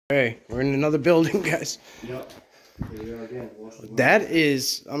Hey, we're in another building, guys. Yep. Here we are again. That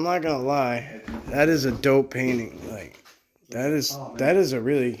is, I'm not gonna lie, that is a dope painting. Like, that is a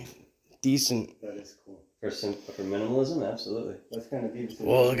really decent. That is cool. For minimalism, absolutely. That's kind of deep.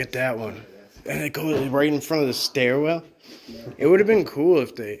 Whoa, look at that one. And it goes right in front of the stairwell. It would have been cool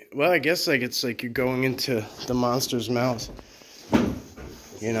if they, well, I guess like it's like you're going into the monster's mouth.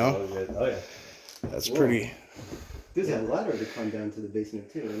 You know? Oh yeah. That's pretty. There's a ladder to climb down to the basement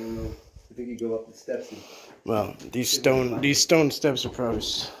too. I don't know. I think you go up the steps. Well, these stone steps are probably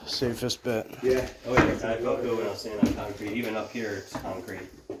safest bet. Yeah. Oh yeah. I felt good when I was standing on concrete. Even up here, it's concrete.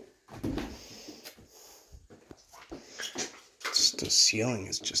 Just the ceiling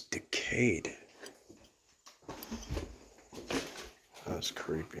is just decayed. That's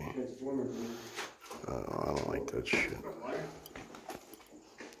creepy. I don't like that shit.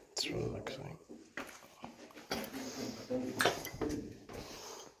 That's what it looks like.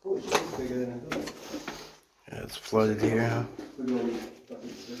 Yeah, it's flooded here, huh?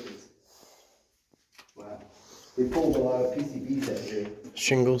 Wow. They pulled a lot of PCBs out here.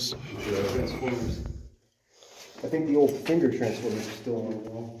 Shingles. Transformers. I think the old finger transformers are still on the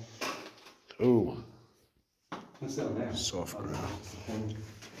wall. Ooh. What's that there? Soft ground.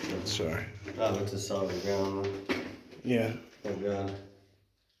 Sorry. Oh, it's a solid ground. Yeah. Oh god.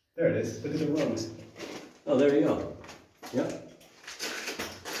 There it is. Look at the rungs. Oh, there you go. Yep.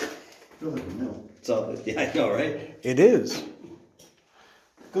 Feels like a mill. It's all, yeah, I know, right? It is.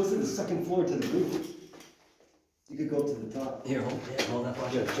 It goes to the second floor to the roof. You could go to the top. Here, hold that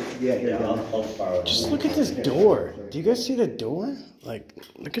flash. Yeah, here. Yeah, I'll borrow it. Just look at this door. Do you guys see the door? Like,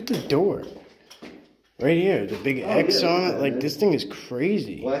 look at the door. Right here, the big X on it. Like, this thing is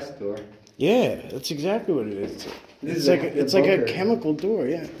crazy. Glass door. Yeah, that's exactly what it is. It's like a chemical door,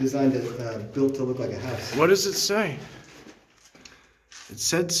 yeah. Designed, built to look like a house. What does it say? It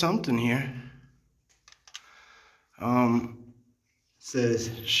said something here.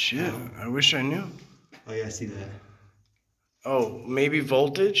 Says. Shit, I wish I knew. Oh yeah, I see that. Oh, maybe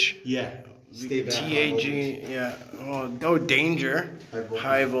voltage? Yeah. Stay back. TAG, yeah. Oh, danger.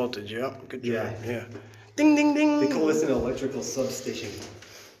 High voltage, yep. Good job. Yeah. Ding, ding, ding. They call this an electrical substation.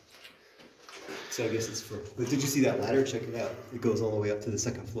 So I guess it's for. But did you see that ladder? Check it out. It goes all the way up to the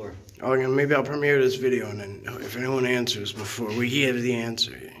second floor. Oh, yeah, maybe I'll premiere this video, and then if anyone answers before we hear the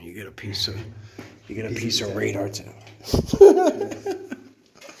answer, you get a piece of radar too.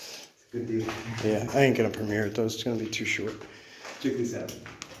 Good deal. Yeah, I ain't gonna premiere it though. It's gonna be too short. Check this out.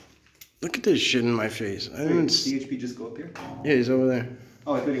 Look at this shit in my face. I didn't. CHP just go up here? Yeah, he's over there.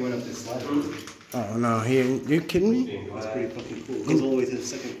 Oh, I thought he went up this ladder. Oh no, you kidding me? That's pretty fucking cool. It goes all the way to the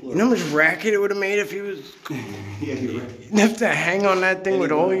second floor. You know how much racket it would have made if he was. Yeah, you're right. You'd have to hang on that thing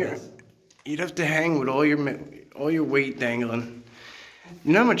with all your. You'd have to hang with all your weight dangling.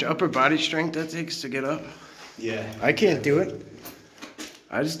 You know how much upper body strength that takes to get up? Yeah. I can't do it.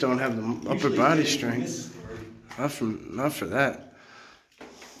 I just don't have the upper body strength. Not for that.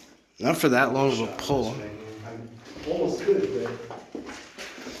 Not for that long of a pull. Almost good, but.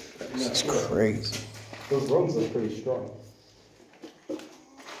 This is crazy. Those rungs look pretty strong.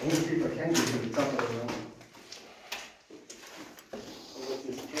 Only people can get to the top of the rung. What's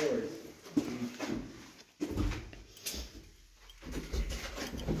this carrot?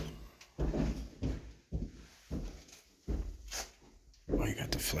 Oh, you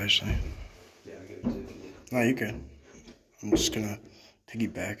got the flashlight? Yeah, I'll give it to you. No, you good. I'm just gonna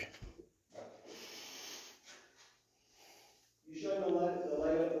piggyback. You showing the light up the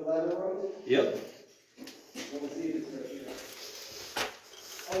ladder rungs? Yep. Let me see if it's right here.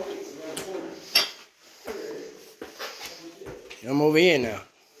 Oh, wait, it's around the corner. There it is. I'm over here now.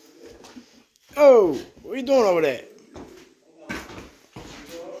 Oh, what are you doing over there?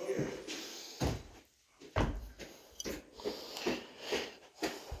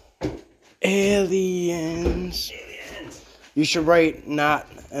 Aliens. You should write "not"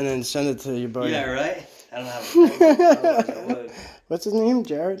 and then send it to your buddy. Yeah, right? I don't have What's his name?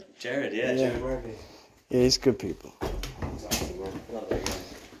 Jared? Jared, yeah, Jared Murphy. Yeah, he's good people. He's awesome, man. Love that guy.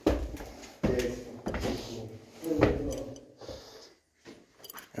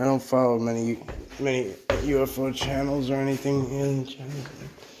 I don't follow many UFO channels or anything.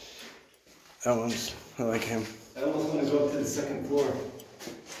 That one's, I like him. I almost want to go up to the second floor,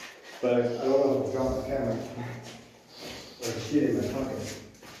 but I don't know if I'll drop the camera or shit in my pocket.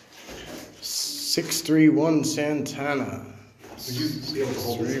 631 Santana. Would you be able to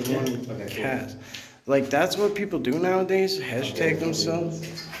hold this? 631 Cat. Like, that's what people do nowadays? Hashtag themselves?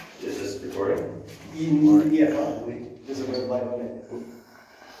 Is this recording? Yeah, probably. There's a red light on it.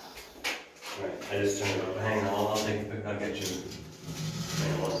 Alright, I just turned it up. Hang on, I'll take a pic. I'll get you.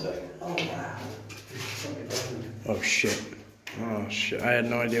 Hang on one sec. shit. Oh shit. I had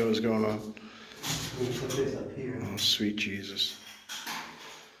no idea what was going on. We put this up here. Oh sweet Jesus.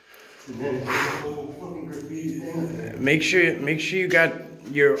 And then it's a whole fucking graffiti thing. Make sure you got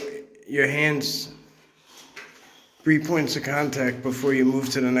your hands 3 points of contact before you move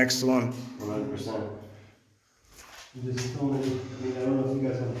to the next one. 100%. I'm just filming. I mean, I don't know if you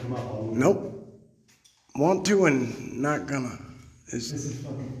guys want to come up. Nope. Want to and not gonna. This is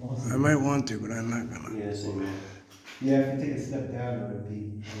fucking awesome. I might want to, but I'm not gonna. Yeah, same man. Yeah, if you take a step down, it would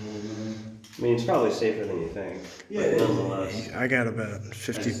be. I mean, it's probably safer than you think. Yeah, but it is. nonetheless. I got about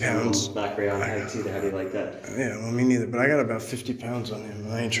 50 pounds. Not great on heights either. How do you like that? Yeah, well, me neither, but I got about 50 pounds on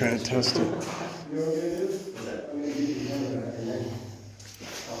him. I ain't trying to test it. You know what I'm gonna do? I'm gonna give you the camera back and then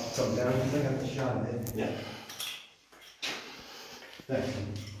I'll come down because I got the shot of it. Yeah. Thanks.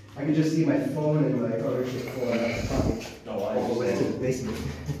 I can just see my phone and my other shit falling out the pocket. Oh, All the way to the basement.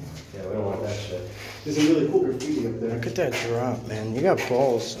 Yeah, we don't want that shit. There's some really cool graffiti up there. Look at that drop, man. You got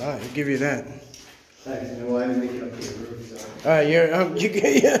balls. I'll give you that. Thanks. You know, I didn't make it up to the roof, so. Alright, you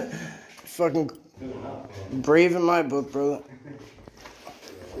get yeah. Fucking brave in my book, brother.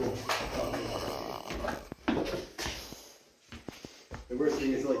 The worst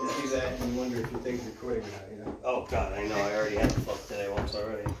thing is like to do that and you wonder if your thing's recording or not, you know? Oh god, I know. I already had the fuck today once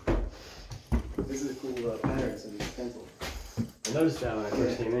already. This is a cool pattern, so it's pencil. I noticed that when I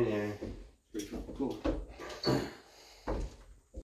first came in here.